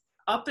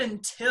up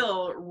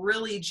until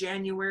really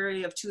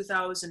January of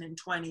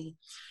 2020,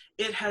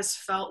 it has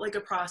felt like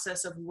a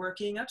process of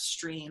working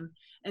upstream.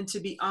 And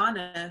to be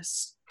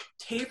honest,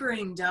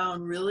 tapering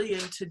down really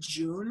into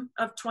June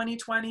of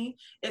 2020,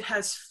 it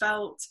has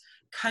felt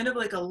kind of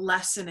like a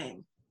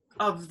lessening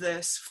of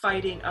this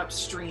fighting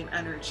upstream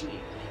energy.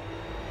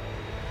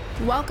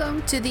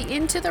 Welcome to the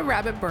Into the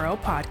Rabbit Burrow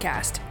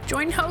podcast.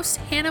 Join hosts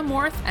Hannah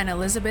Morth and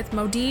Elizabeth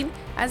Modine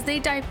as they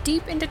dive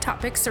deep into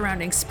topics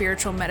surrounding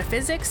spiritual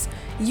metaphysics,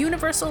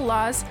 universal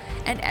laws,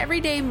 and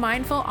everyday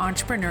mindful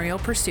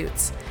entrepreneurial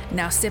pursuits.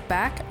 Now sit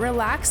back,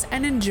 relax,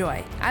 and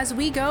enjoy as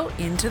we go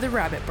into the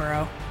rabbit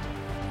burrow.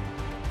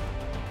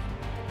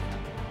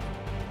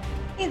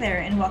 Hey there,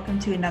 and welcome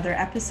to another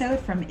episode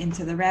from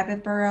Into the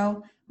Rabbit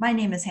Burrow. My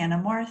name is Hannah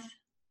Morth.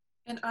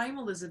 And I'm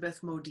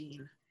Elizabeth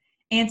Modine.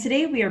 And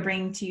today we are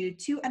bringing to you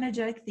two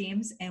energetic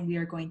themes, and we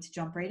are going to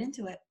jump right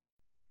into it.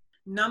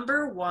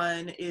 Number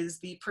one is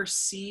the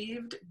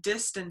perceived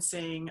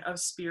distancing of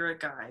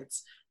spirit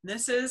guides.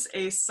 This is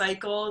a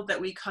cycle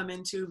that we come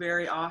into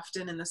very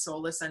often in the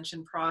soul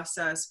ascension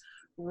process,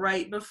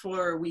 right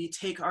before we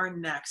take our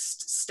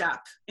next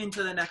step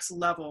into the next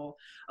level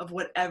of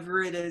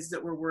whatever it is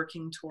that we're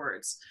working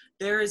towards.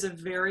 There is a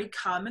very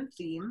common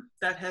theme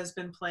that has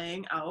been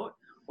playing out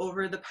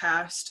over the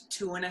past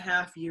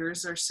 2.5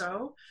 years or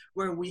so,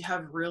 where we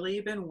have really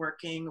been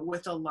working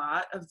with a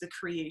lot of the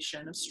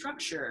creation of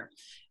structure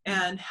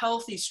and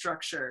healthy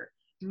structure.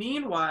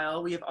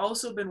 Meanwhile, we have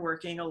also been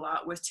working a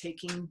lot with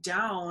taking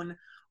down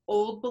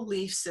old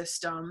belief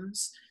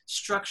systems,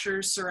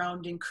 structures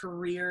surrounding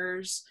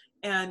careers,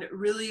 and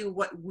really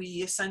what we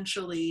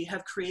essentially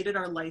have created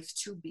our life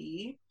to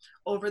be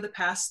over the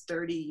past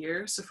 30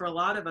 years. So for a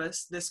lot of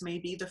us, this may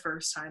be the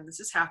first time this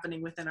is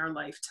happening within our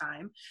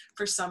lifetime.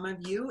 For some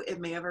of you,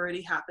 it may have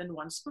already happened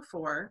once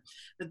before,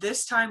 but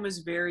this time was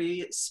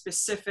very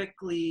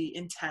specifically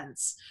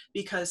intense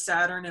because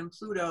Saturn and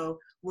Pluto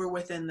were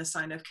within the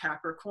sign of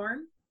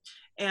Capricorn.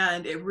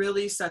 And it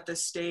really set the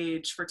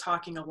stage for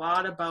talking a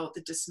lot about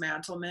the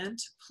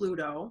dismantlement,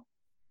 Pluto,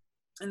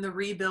 and the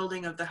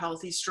rebuilding of the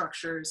healthy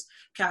structures,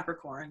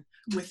 Capricorn,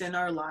 within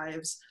our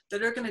lives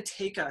that are going to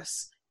take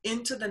us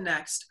into the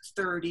next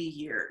 30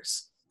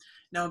 years.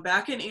 Now,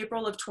 back in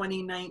April of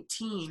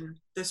 2019,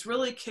 this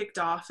really kicked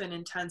off in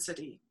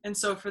intensity. And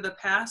so for the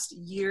past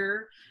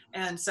year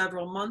and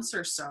several months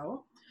or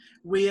so,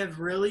 we have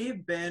really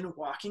been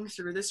walking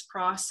through this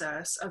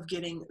process of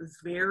getting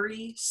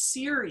very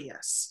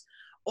serious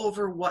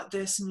over what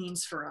this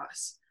means for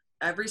us.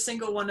 Every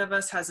single one of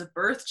us has a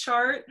birth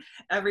chart.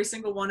 Every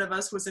single one of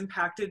us was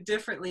impacted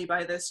differently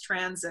by this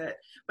transit.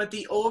 But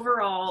the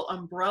overall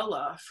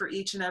umbrella for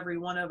each and every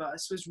one of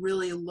us was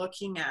really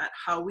looking at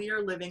how we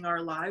are living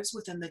our lives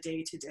within the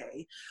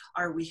day-to-day.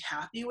 Are we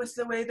happy with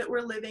the way that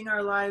we're living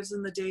our lives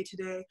in the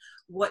day-to-day?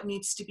 What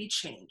needs to be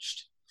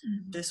changed?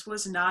 Mm-hmm. This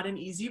was not an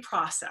easy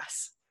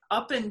process.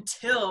 Up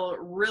until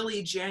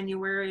really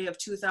January of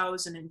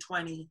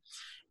 2020,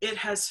 it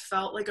has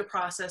felt like a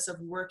process of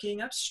working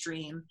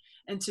upstream.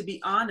 And to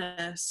be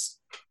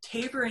honest,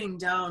 tapering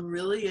down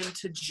really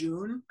into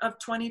June of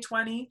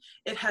 2020,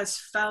 it has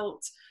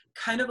felt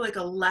kind of like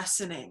a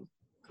lessening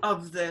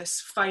of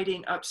this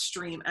fighting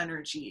upstream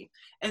energy.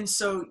 And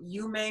so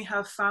you may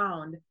have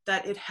found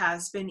that it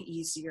has been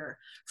easier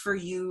for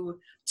you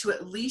to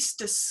at least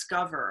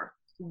discover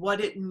what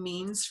it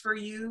means for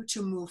you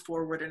to move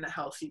forward in a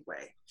healthy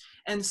way.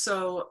 And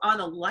so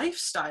on a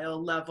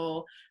lifestyle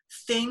level,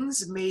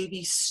 things may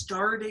be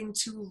starting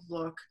to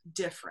look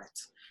different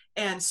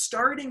and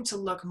starting to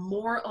look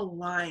more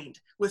aligned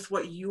with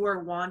what you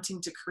are wanting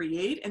to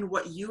create and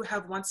what you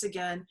have once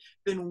again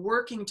been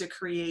working to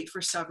create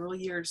for several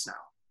years now.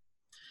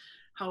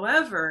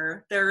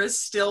 However, there is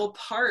still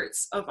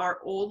parts of our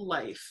old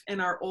life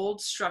and our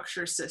old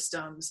structure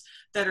systems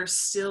that are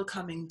still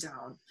coming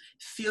down.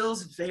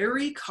 Feels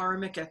very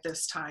karmic at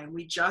this time.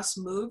 We just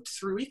moved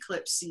through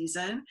eclipse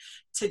season.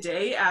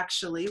 Today,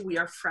 actually, we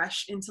are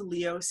fresh into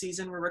Leo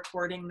season. We're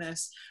recording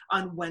this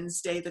on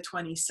Wednesday, the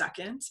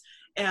 22nd.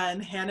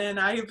 And Hannah and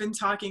I have been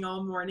talking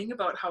all morning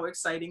about how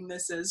exciting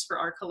this is for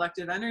our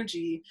collective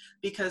energy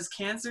because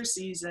Cancer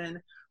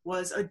season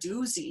was a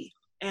doozy.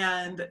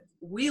 And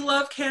we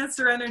love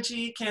Cancer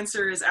energy.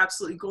 Cancer is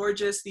absolutely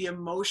gorgeous. The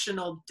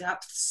emotional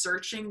depth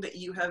searching that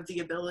you have the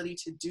ability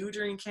to do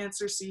during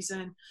Cancer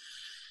season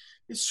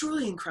is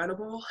truly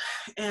incredible.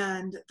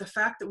 And the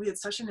fact that we had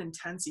such an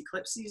intense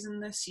eclipse season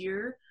this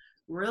year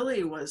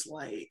really was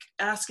like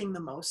asking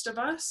the most of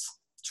us.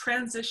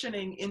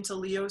 Transitioning into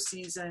Leo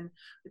season,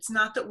 it's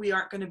not that we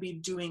aren't going to be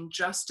doing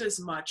just as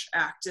much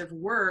active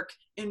work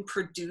in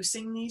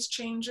producing these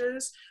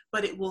changes,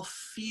 but it will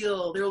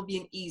feel, there will be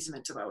an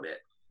easement about it.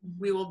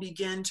 We will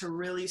begin to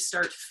really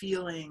start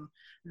feeling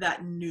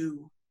that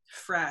new,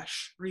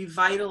 fresh,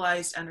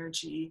 revitalized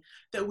energy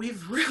that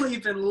we've really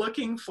been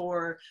looking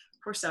for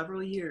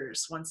several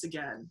years once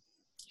again.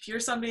 If you're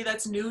somebody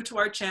that's new to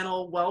our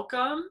channel,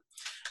 welcome.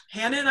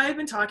 Hannah and I have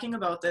been talking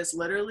about this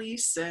literally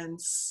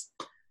since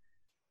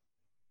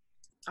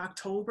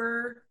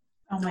October,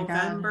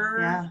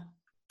 November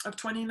of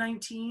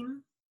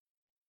 2019.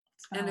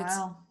 And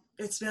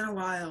it's been a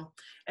while.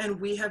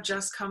 And we have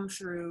just come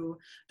through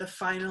the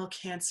final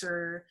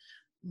Cancer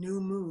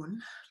new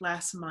moon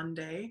last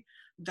Monday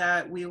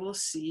that we will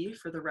see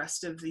for the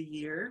rest of the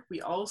year.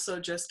 We also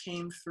just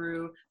came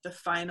through the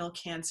final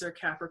Cancer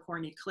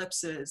Capricorn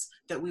eclipses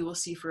that we will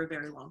see for a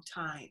very long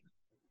time.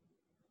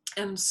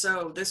 And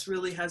so this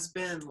really has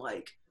been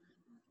like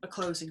a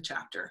closing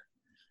chapter.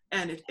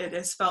 And it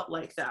has felt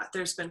like that.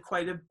 There's been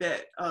quite a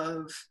bit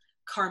of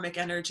karmic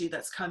energy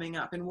that's coming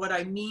up. And what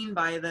I mean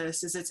by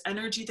this is it's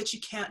energy that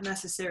you can't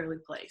necessarily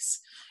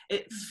place.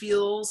 It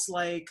feels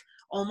like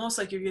almost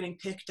like you're getting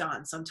picked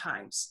on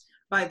sometimes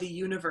by the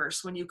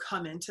universe when you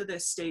come into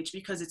this stage,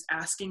 because it's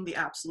asking the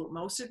absolute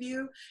most of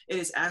you. It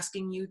is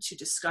asking you to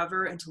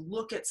discover and to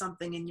look at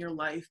something in your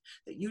life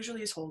that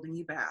usually is holding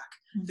you back.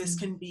 Mm-hmm. This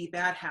can be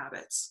bad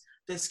habits.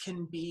 This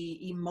can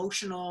be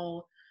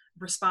emotional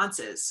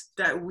responses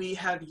that we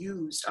have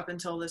used up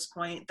until this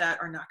point that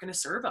are not going to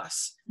serve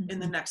us in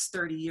the next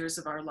 30 years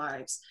of our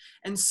lives.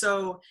 And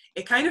so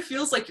it kind of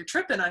feels like you're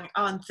tripping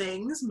on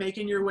things,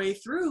 making your way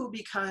through,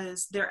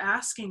 because they're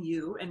asking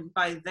you, and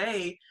by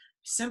they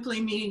simply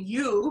mean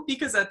you,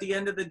 because at the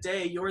end of the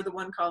day, you're the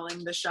one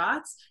calling the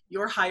shots.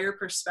 Your higher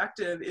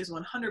perspective is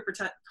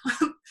 100%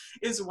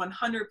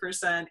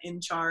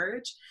 in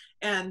charge.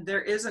 And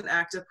there is an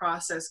active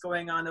process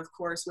going on, of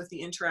course, with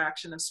the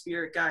interaction of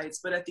spirit guides.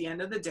 But at the end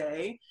of the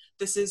day,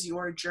 this is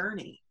your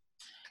journey.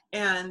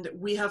 And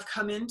we have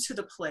come into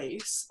the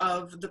place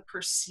of the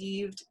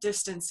perceived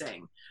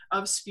distancing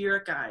of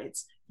spirit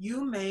guides.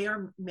 You may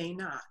or may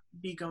not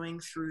be going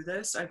through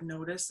this. I've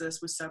noticed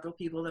this with several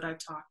people that I've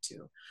talked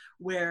to,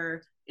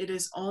 where it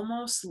is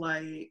almost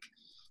like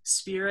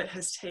spirit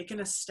has taken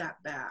a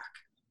step back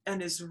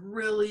and is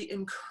really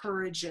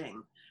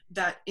encouraging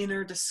that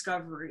inner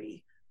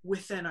discovery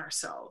within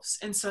ourselves.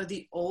 And so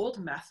the old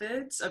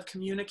methods of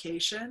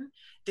communication,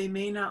 they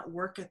may not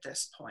work at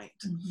this point.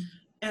 Mm-hmm.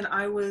 And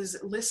I was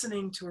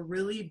listening to a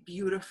really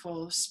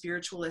beautiful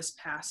spiritualist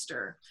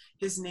pastor.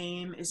 His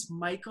name is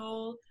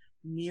Michael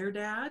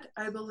Neerdad,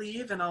 I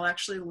believe, and I'll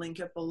actually link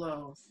it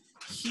below.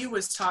 He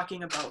was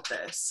talking about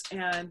this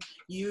and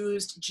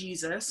used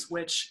Jesus,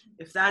 which,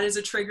 if that is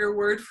a trigger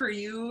word for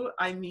you,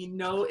 I mean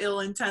no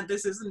ill intent.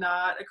 This is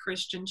not a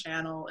Christian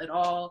channel at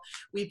all.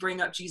 We bring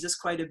up Jesus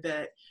quite a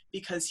bit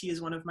because he is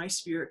one of my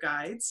spirit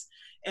guides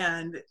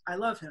and I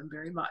love him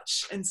very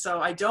much. And so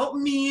I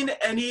don't mean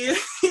any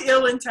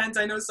ill intent.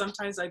 I know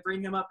sometimes I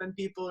bring him up and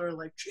people are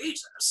like,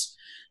 Jesus,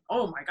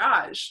 oh my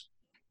gosh.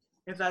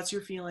 If that's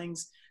your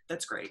feelings,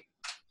 that's great.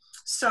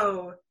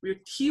 So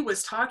he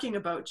was talking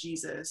about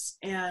Jesus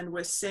and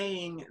was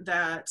saying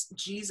that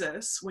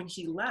Jesus, when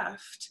he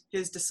left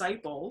his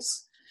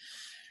disciples,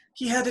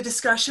 he had a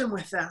discussion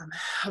with them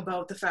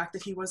about the fact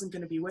that he wasn't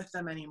going to be with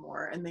them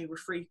anymore. And they were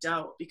freaked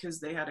out because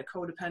they had a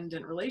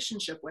codependent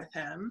relationship with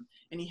him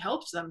and he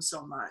helped them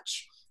so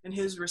much. And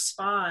his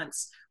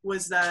response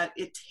was that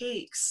it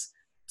takes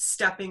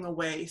stepping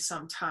away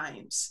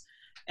sometimes.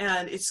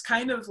 And it's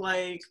kind of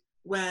like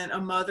when a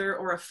mother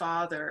or a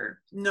father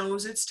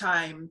knows it's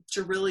time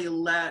to really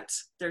let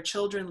their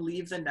children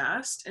leave the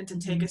nest and to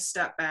take a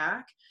step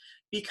back,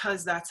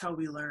 because that's how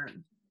we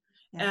learn.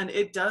 Yeah. And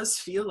it does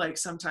feel like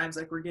sometimes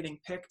like we're getting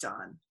picked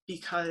on,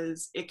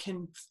 because it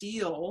can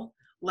feel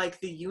like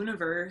the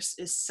universe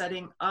is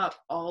setting up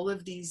all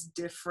of these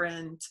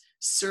different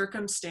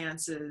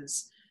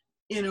circumstances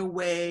in a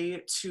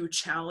way to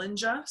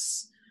challenge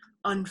us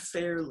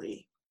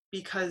unfairly,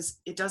 because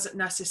it doesn't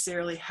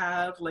necessarily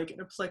have like an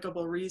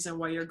applicable reason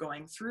why you're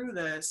going through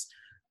this,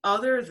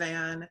 other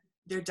than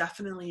there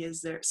definitely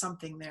is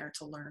something there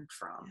to learn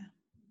from. Yeah.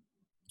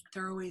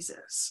 There always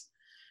is.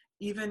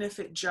 Even if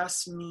it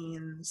just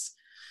means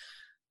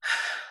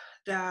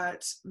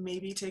that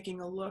maybe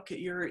taking a look at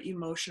your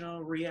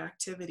emotional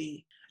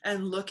reactivity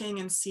and looking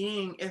and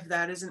seeing if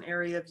that is an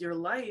area of your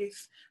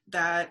life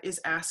that is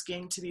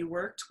asking to be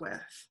worked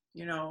with.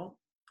 You know,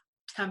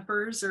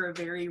 tempers are a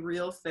very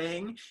real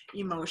thing.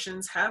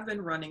 Emotions have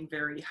been running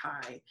very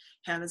high.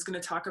 Hannah's going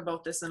to talk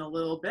about this in a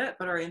little bit,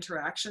 but our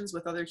interactions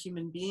with other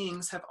human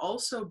beings have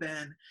also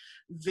been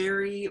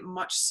very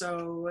much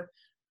so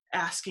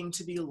asking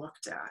to be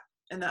looked at.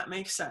 And that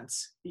makes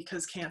sense,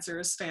 because Cancer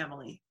is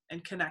family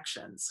and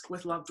connections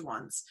with loved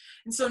ones.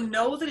 And so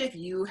know that if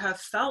you have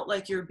felt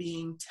like you're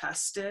being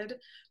tested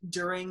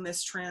during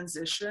this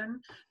transition,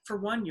 for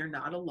one, you're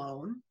not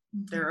alone.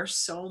 Mm-hmm. There are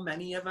so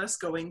many of us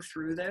going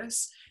through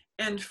this.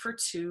 And for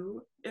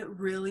two, it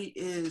really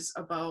is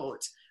about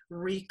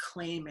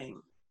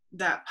reclaiming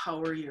that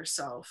power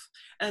yourself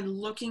and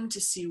looking to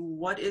see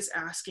what is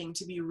asking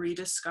to be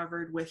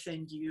rediscovered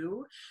within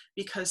you,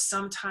 because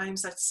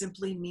sometimes that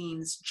simply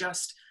means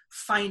just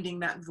finding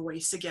that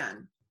voice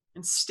again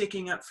and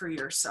sticking up for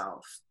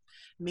yourself.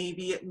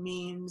 Maybe it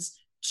means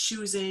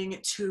choosing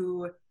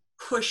to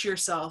push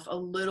yourself a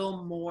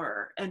little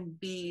more and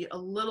be a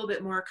little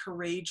bit more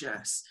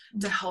courageous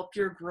to help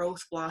your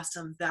growth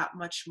blossom that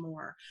much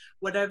more.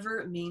 Whatever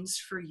it means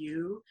for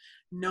you,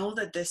 know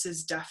that this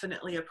is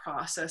definitely a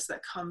process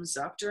that comes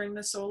up during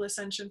the soul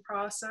ascension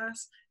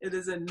process. It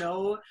is in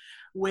no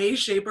way,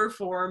 shape, or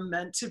form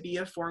meant to be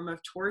a form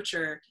of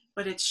torture,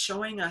 but it's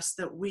showing us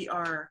that we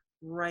are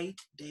right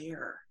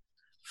there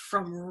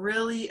from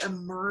really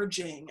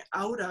emerging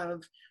out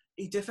of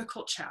a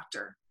difficult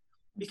chapter.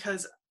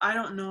 Because I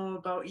don't know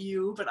about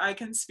you, but I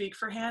can speak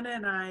for Hannah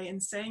and I in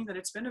saying that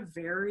it's been a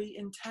very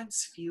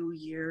intense few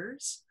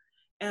years,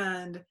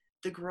 and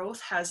the growth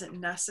hasn't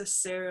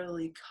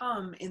necessarily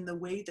come in the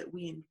way that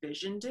we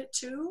envisioned it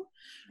to,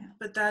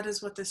 but that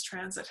is what this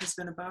transit has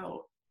been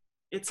about.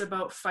 It's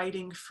about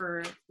fighting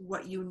for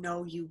what you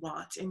know you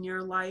want in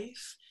your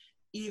life,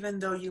 even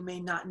though you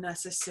may not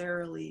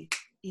necessarily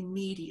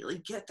immediately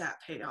get that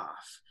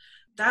payoff.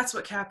 That's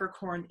what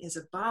Capricorn is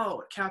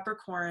about.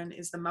 Capricorn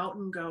is the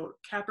mountain goat.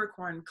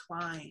 Capricorn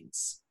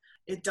climbs.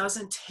 It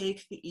doesn't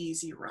take the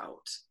easy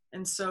route.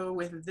 And so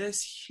with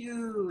this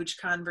huge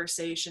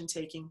conversation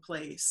taking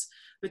place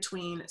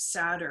between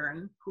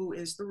Saturn, who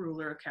is the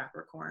ruler of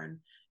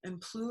Capricorn,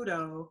 and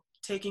Pluto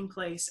taking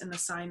place in the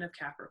sign of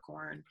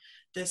Capricorn,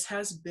 this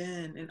has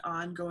been an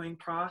ongoing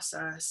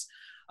process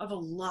of a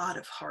lot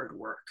of hard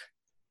work.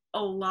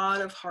 A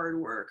lot of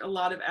hard work, a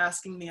lot of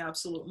asking the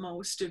absolute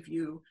most of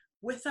you,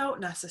 without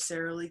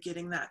necessarily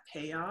getting that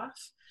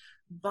payoff.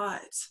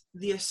 But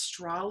the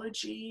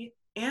astrology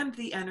and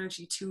the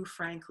energy too,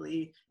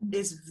 frankly,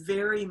 is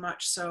very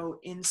much so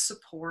in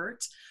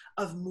support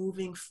of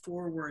moving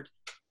forward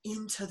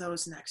into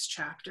those next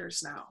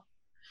chapters now.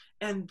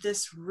 And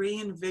this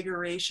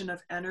reinvigoration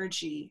of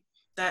energy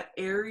that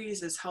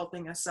Aries is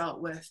helping us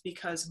out with,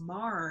 because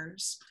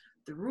Mars,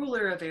 the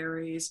ruler of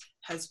Aries,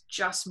 has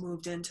just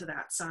moved into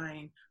that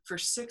sign for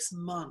 6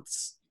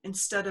 months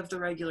instead of the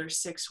regular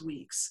 6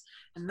 weeks.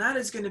 And that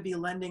is going to be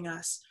lending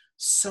us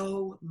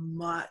so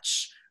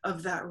much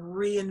of that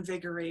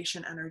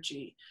reinvigoration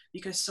energy,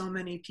 because so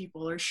many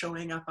people are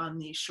showing up on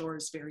these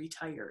shores very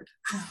tired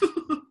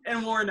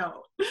and worn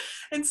out.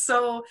 And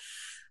so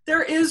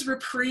there is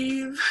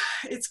reprieve.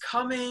 It's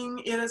coming.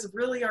 It has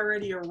really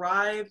already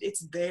arrived.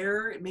 It's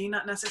there. It may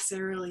not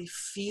necessarily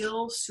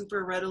feel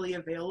super readily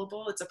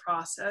available. It's a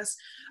process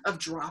of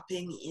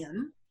dropping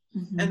in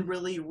and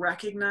really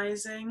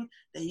recognizing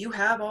that you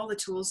have all the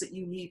tools that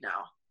you need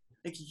now.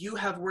 Like, you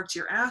have worked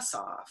your ass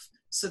off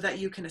so that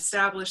you can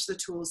establish the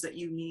tools that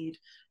you need.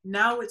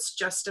 Now it's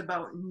just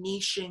about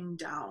niching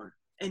down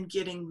and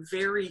getting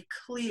very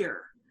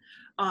clear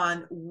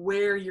on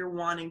where you're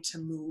wanting to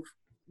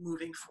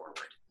moving forward.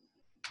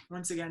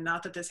 Once again,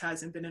 not that this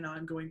hasn't been an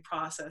ongoing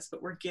process,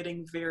 but we're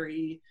getting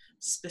very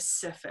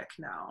specific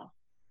now.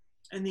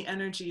 And the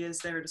energy is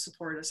there to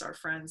support us, our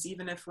friends,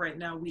 even if right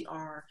now we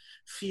are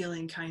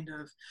feeling kind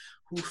of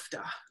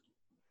woofda.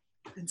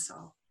 And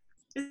so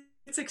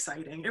it's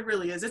exciting. It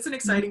really is. It's an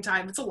exciting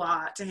time. It's a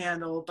lot to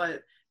handle,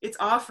 but it's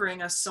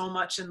offering us so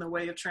much in the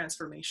way of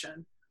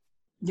transformation.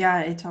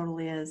 Yeah, it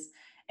totally is.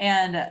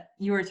 And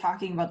you were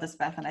talking about this,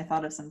 Beth, and I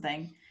thought of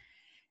something.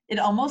 It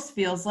almost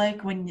feels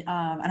like when,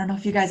 I don't know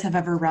if you guys have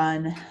ever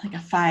run like a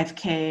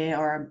 5K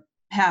or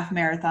a half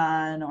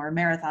marathon or a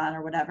marathon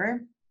or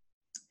whatever,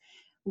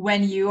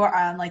 when you are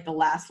on like the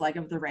last leg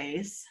of the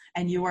race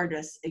and you are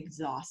just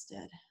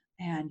exhausted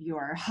and you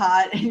are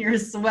hot and you're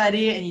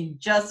sweaty and you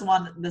just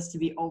want this to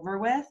be over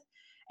with,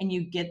 and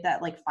you get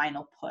that like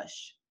final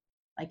push,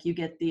 like you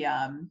get the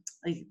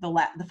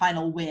the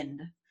final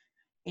wind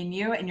in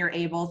you and you're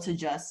able to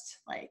just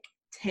like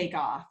take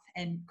off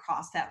and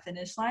cross that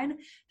finish line.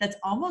 That's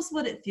almost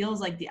what it feels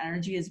like the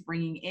energy is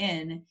bringing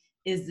in,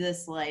 is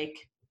this like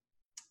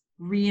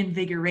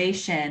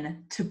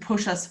reinvigoration to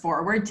push us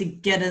forward, to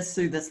get us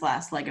through this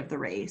last leg of the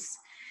race.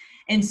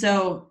 And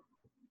so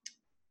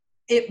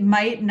it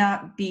might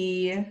not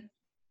be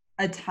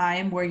a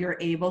time where you're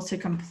able to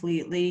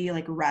completely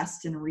like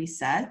rest and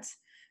reset,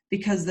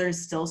 because there's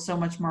still so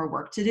much more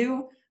work to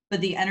do, but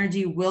the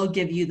energy will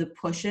give you the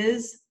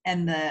pushes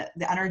and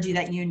the energy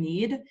that you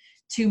need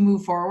to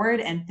move forward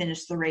and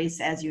finish the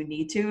race as you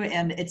need to.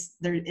 And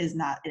there is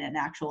not an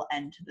actual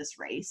end to this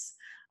race.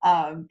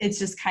 It's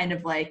just kind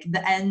of like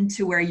the end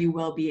to where you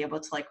will be able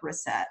to like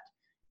reset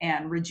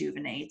and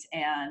rejuvenate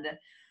and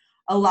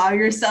allow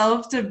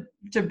yourself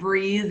to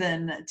breathe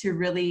and to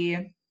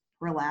really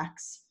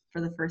relax for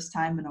the first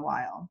time in a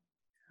while.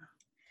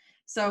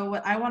 So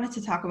what I wanted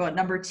to talk about,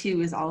 number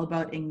 2, is all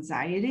about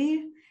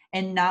anxiety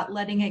and not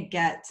letting it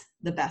get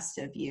the best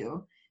of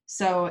you.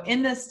 So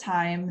in this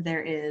time,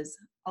 there is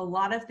a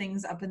lot of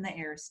things up in the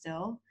air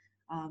still.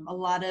 A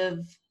lot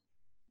of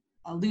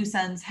loose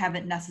ends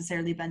haven't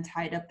necessarily been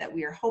tied up that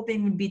we are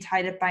hoping would be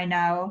tied up by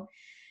now.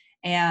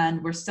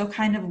 And we're still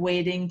kind of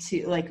waiting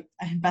to, like,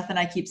 Beth and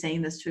I keep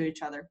saying this to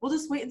each other, we'll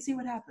just wait and see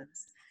what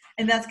happens.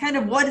 And that's kind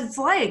of what it's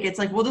like. It's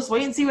like, we'll just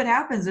wait and see what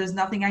happens. There's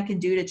nothing I can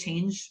do to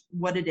change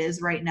what it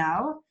is right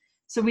now.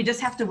 So we just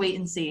have to wait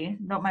and see.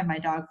 Don't mind my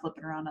dog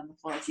flipping around on the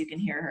floor if you can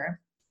hear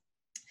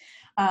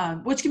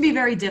which can be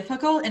very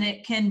difficult, and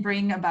it can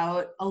bring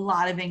about a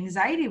lot of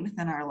anxiety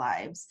within our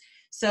lives.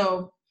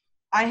 So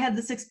I had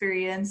this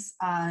experience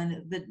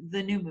on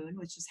the new moon,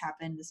 which just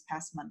happened this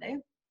past Monday,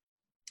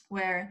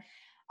 where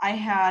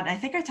I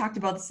think I talked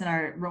about this in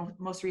our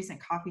most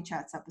recent Coffee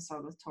Chats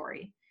episode with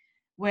Tori,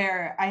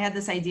 where I had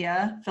this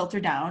idea filter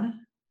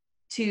down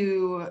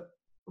to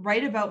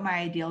write about my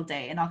ideal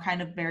day. And I'll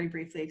kind of very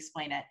briefly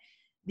explain it.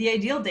 The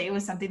ideal day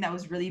was something that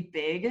was really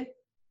big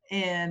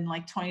in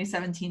like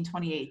 2017,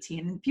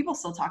 2018. People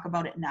still talk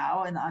about it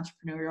now in the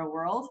entrepreneurial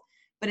world,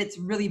 but it's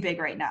really big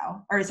right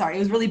now. Or sorry, it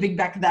was really big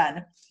back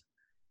then.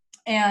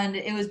 And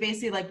it was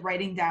basically like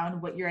writing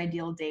down what your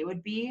ideal day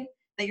would be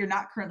that you're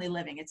not currently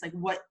living. It's like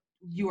what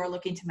you are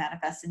looking to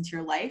manifest into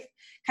your life,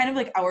 kind of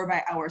like hour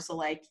by hour. So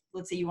like,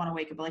 let's say you want to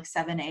wake up at like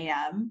 7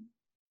 a.m.,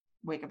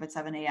 wake up at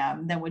 7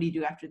 a.m. Then what do you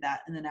do after that?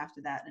 And then after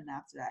that, and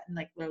after that, and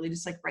like literally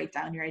just like write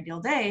down your ideal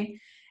day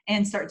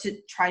and start to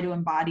try to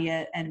embody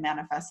it and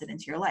manifest it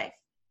into your life.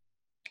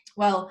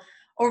 Well,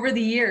 over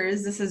the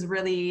years,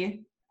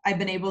 I've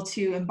been able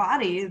to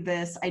embody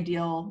this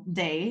ideal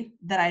day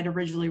that I'd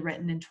originally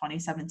written in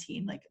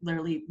 2017, like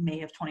literally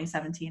May of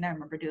 2017. I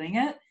remember doing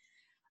it.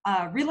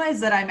 Realize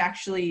that I'm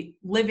actually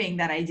living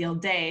that ideal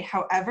day.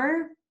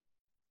 However,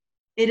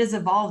 it has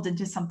evolved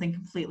into something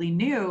completely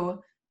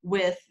new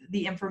with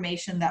the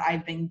information that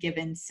I've been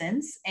given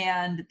since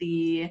and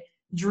the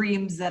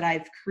dreams that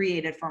I've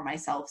created for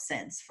myself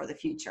since for the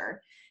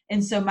future.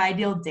 And so my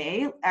ideal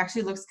day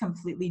actually looks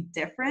completely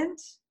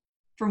different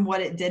from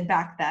what it did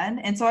back then.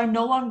 And so I'm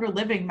no longer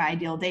living my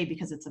ideal day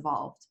because it's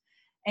evolved.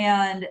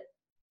 And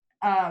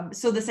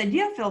so this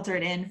idea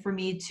filtered in for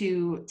me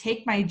to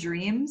take my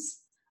dreams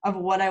of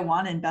what I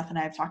want. And Beth and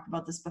I have talked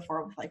about this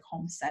before with like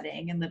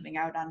homesteading and living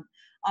out on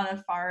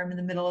a farm in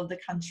the middle of the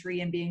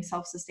country and being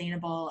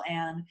self-sustainable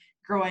and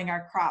growing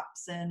our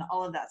crops and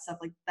all of that stuff.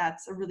 Like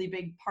that's a really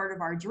big part of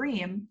our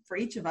dream for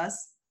each of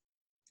us.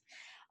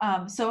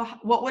 So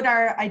what would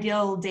our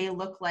ideal day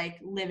look like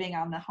living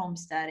on the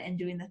homestead and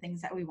doing the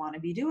things that we want to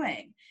be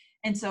doing?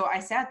 And so I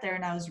sat there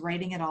and I was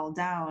writing it all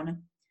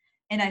down,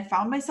 and I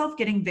found myself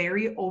getting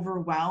very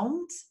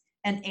overwhelmed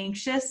and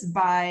anxious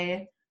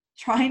by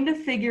trying to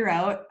figure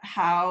out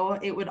how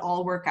it would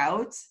all work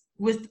out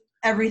with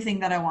everything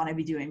that I want to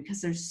be doing,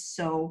 because there's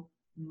so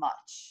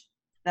much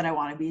that I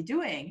want to be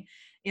doing.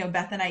 You know,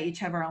 Beth and I each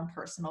have our own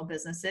personal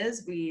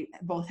businesses. We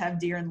both have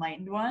Dear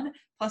Enlightened One.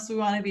 Plus we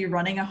want to be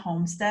running a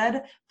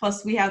homestead.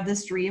 Plus we have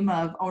this dream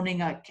of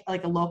owning a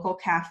local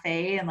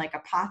cafe and like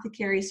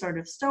apothecary sort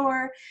of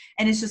store.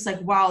 And it's just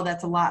like, wow,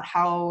 that's a lot.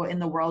 How in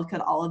the world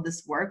could all of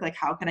this work? Like,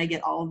 how could I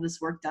get all of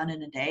this work done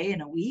in a day,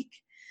 in a week?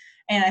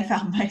 And I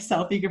found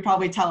myself, you could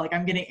probably tell, like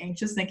I'm getting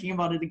anxious thinking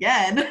about it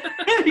again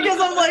because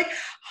I'm like,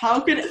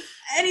 how could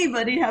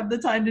anybody have the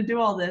time to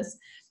do all this?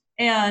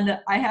 And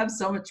I have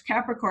so much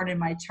Capricorn in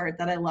my chart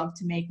that I love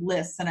to make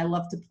lists and I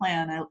love to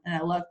plan and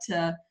I love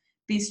to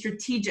be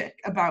strategic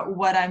about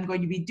what I'm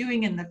going to be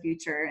doing in the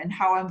future and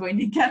how I'm going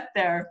to get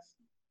there.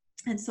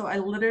 And so I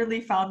literally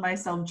found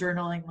myself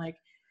journaling like,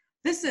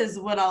 this is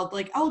what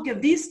I'll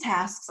give these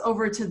tasks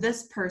over to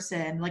this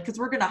person, like, cause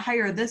we're going to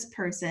hire this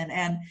person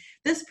and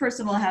this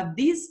person will have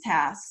these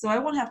tasks. So I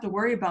won't have to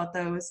worry about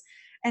those.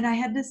 And I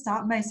had to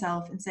stop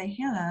myself and say,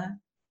 Hannah,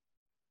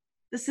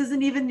 this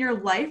isn't even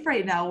your life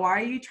right now.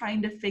 Why are you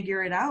trying to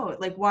figure it out?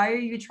 Like, why are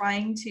you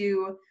trying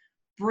to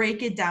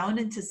break it down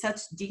into such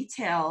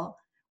detail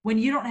when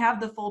you don't have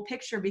the full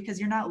picture, because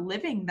you're not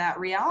living that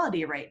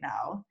reality right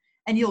now?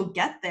 And you'll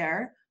get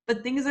there,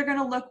 but things are going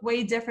to look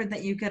way different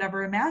than you could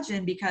ever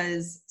imagine,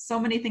 because so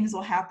many things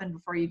will happen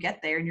before you get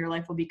there and your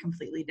life will be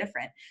completely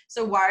different.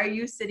 So why are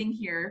you sitting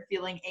here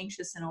feeling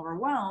anxious and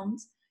overwhelmed,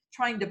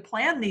 trying to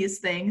plan these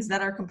things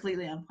that are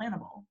completely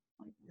unplannable?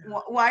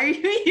 Why are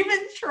you even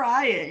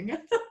trying?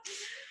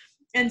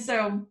 And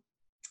so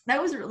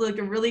that was like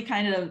a really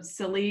kind of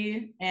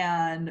silly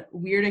and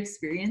weird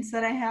experience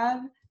that I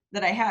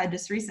had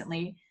just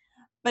recently.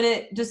 But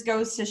it just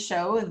goes to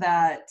show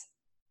that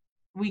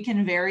we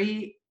can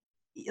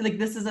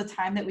this is a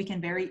time that we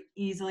can very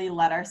easily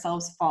let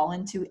ourselves fall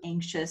into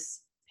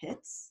anxious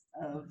pits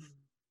of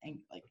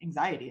like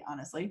anxiety,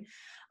 honestly,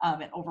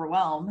 and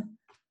overwhelm.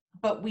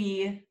 But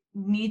we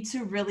need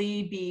to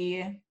really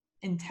be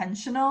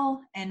intentional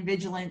and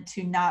vigilant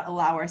to not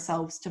allow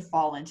ourselves to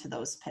fall into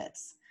those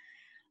pits,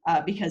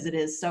 because it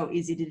is so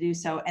easy to do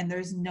so. And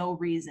there's no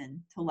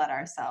reason to let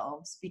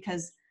ourselves,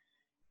 because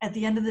at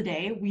the end of the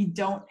day, we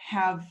don't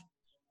have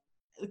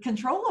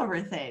control over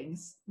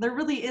things. There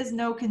really is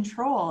no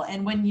control.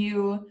 And when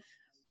you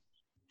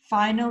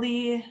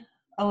finally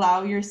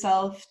allow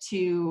yourself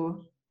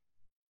to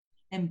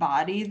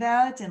embody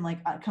that and like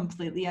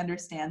completely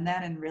understand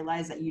that and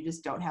realize that you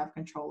just don't have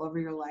control over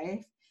your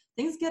life,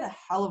 things get a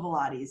hell of a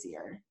lot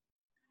easier.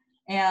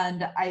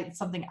 And it's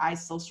something I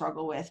still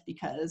struggle with,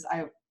 because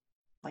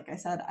like I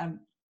said,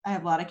 I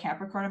have a lot of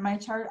Capricorn in my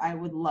chart. I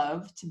would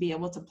love to be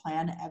able to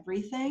plan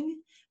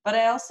everything, but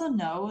I also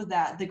know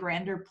that the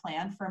grander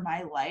plan for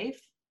my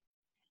life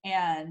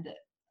and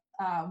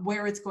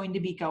where it's going to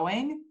be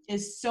going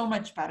is so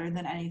much better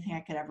than anything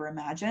I could ever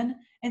imagine.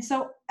 And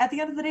so at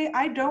the end of the day,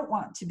 I don't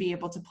want to be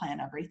able to plan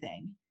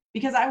everything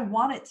because I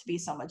want it to be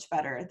so much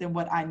better than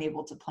what I'm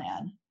able to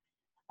plan.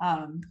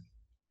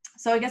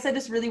 So I guess I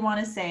just really want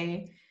to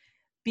say,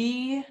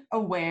 be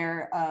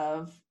aware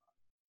of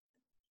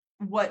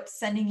what's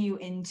sending you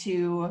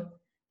into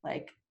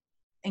like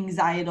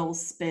anxietal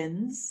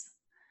spins,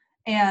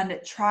 and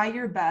try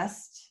your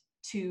best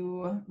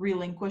to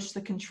relinquish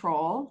the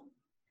control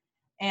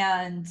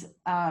and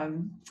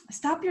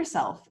stop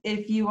yourself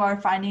if you're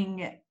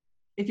finding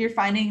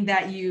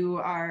that you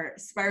are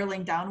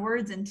spiraling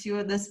downwards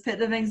into this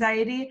pit of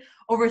anxiety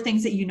over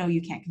things that you know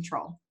you can't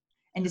control,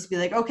 and just be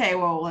like, okay,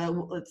 well,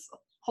 let's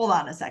hold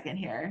on a second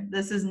here.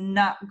 This is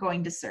not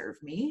going to serve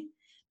me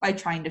by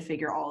trying to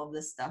figure all of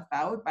this stuff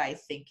out, by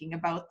thinking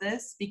about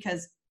this,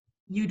 because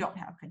you don't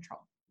have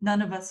control.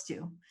 None of us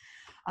do.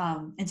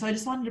 And so I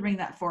just wanted to bring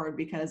that forward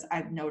because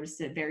I've noticed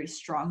it very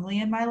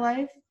strongly in my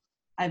life.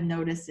 I've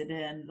noticed it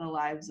in the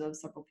lives of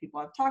several people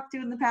I've talked to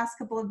in the past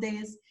couple of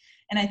days.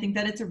 And I think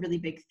that it's a really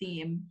big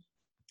theme.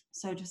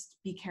 So just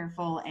be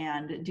careful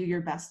and do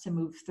your best to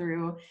move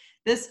through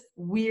this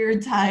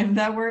weird time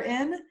that we're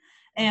in.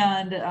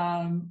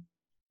 And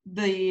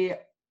the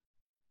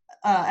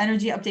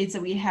energy updates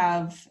that we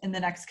have in the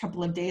next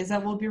couple of days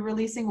that we'll be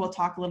releasing, we'll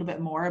talk a little bit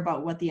more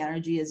about what the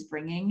energy is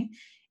bringing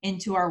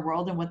into our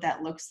world and what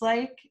that looks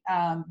like.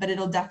 But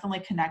it'll definitely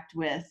connect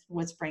with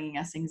what's bringing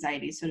us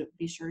anxiety. So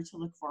be sure to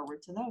look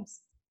forward to those.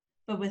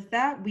 But with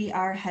that, we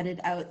are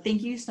headed out.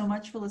 Thank you so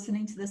much for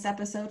listening to this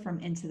episode from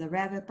Into the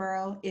Rabbit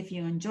Burrow. If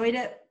you enjoyed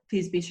it,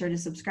 please be sure to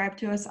subscribe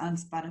to us on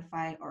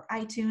Spotify or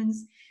iTunes.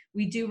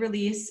 We do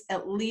release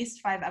at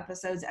least 5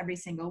 episodes every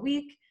single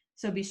week,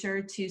 so be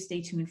sure to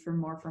stay tuned for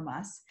more from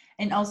us.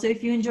 And also,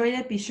 if you enjoyed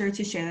it, be sure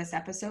to share this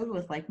episode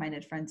with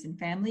like-minded friends and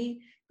family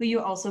who you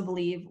also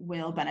believe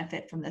will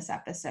benefit from this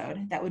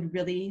episode. That would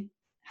really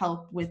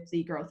help with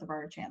the growth of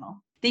our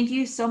channel. Thank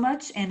you so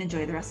much and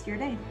enjoy the rest of your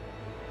day.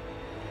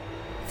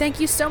 Thank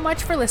you so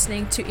much for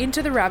listening to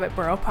Into the Rabbit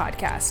Burrow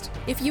podcast.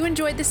 If you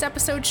enjoyed this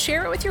episode,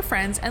 share it with your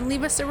friends and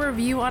leave us a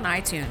review on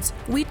iTunes.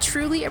 We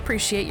truly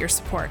appreciate your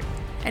support.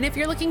 And if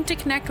you're looking to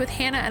connect with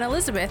Hannah and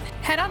Elizabeth,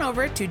 head on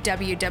over to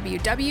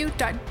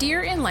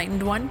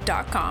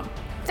www.dearenlightenedone.com.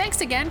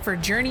 Thanks again for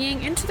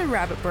journeying into the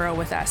rabbit burrow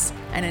with us.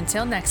 And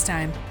until next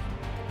time.